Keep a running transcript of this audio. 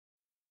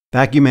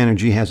Vacuum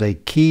energy has a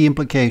key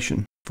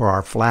implication for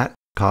our flat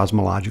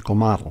cosmological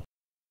model.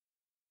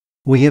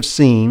 We have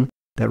seen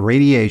that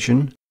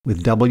radiation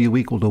with W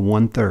equal to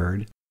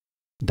 1/3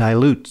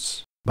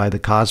 dilutes by the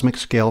cosmic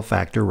scale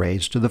factor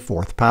raised to the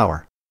 4th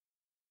power.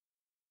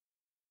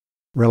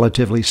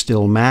 Relatively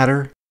still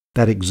matter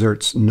that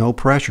exerts no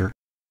pressure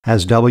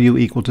has W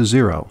equal to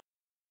 0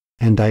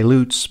 and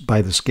dilutes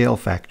by the scale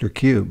factor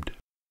cubed.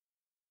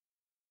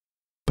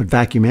 But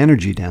vacuum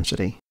energy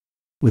density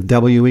with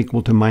W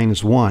equal to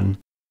 -1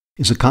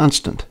 is a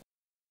constant.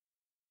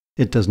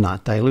 It does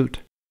not dilute.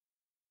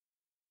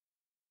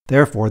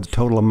 Therefore, the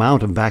total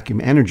amount of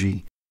vacuum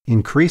energy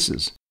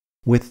increases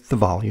with the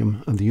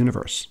volume of the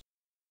universe.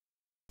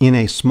 In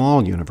a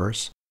small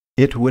universe,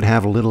 it would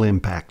have little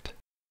impact.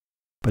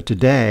 But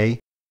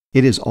today,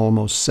 it is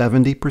almost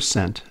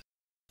 70%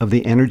 of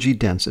the energy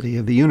density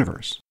of the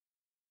universe,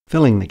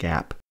 filling the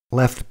gap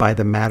left by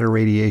the matter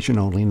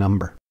radiation-only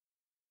number.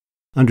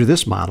 Under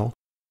this model,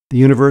 the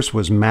universe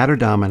was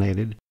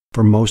matter-dominated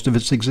for most of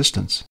its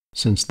existence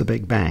since the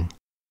Big Bang.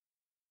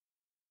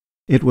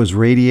 It was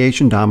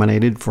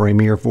radiation-dominated for a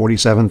mere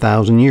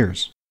 47,000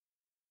 years,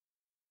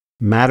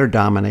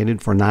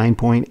 matter-dominated for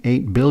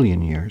 9.8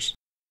 billion years,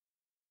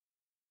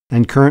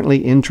 and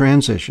currently in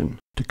transition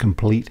to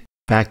complete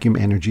vacuum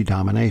energy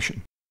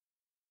domination.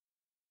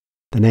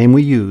 The name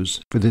we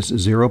use for this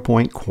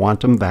zero-point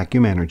quantum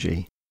vacuum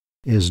energy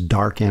is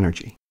dark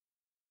energy.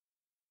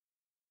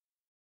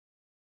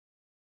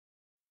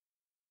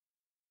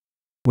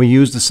 We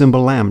use the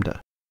symbol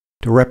lambda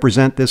to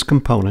represent this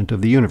component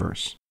of the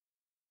universe.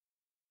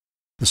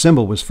 The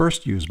symbol was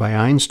first used by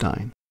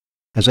Einstein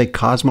as a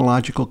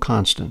cosmological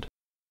constant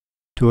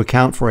to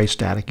account for a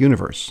static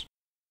universe.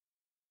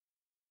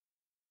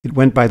 It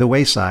went by the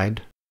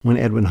wayside when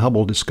Edwin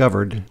Hubble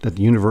discovered that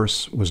the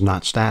universe was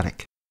not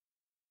static,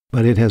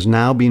 but it has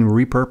now been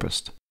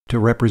repurposed to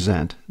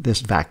represent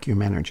this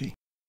vacuum energy.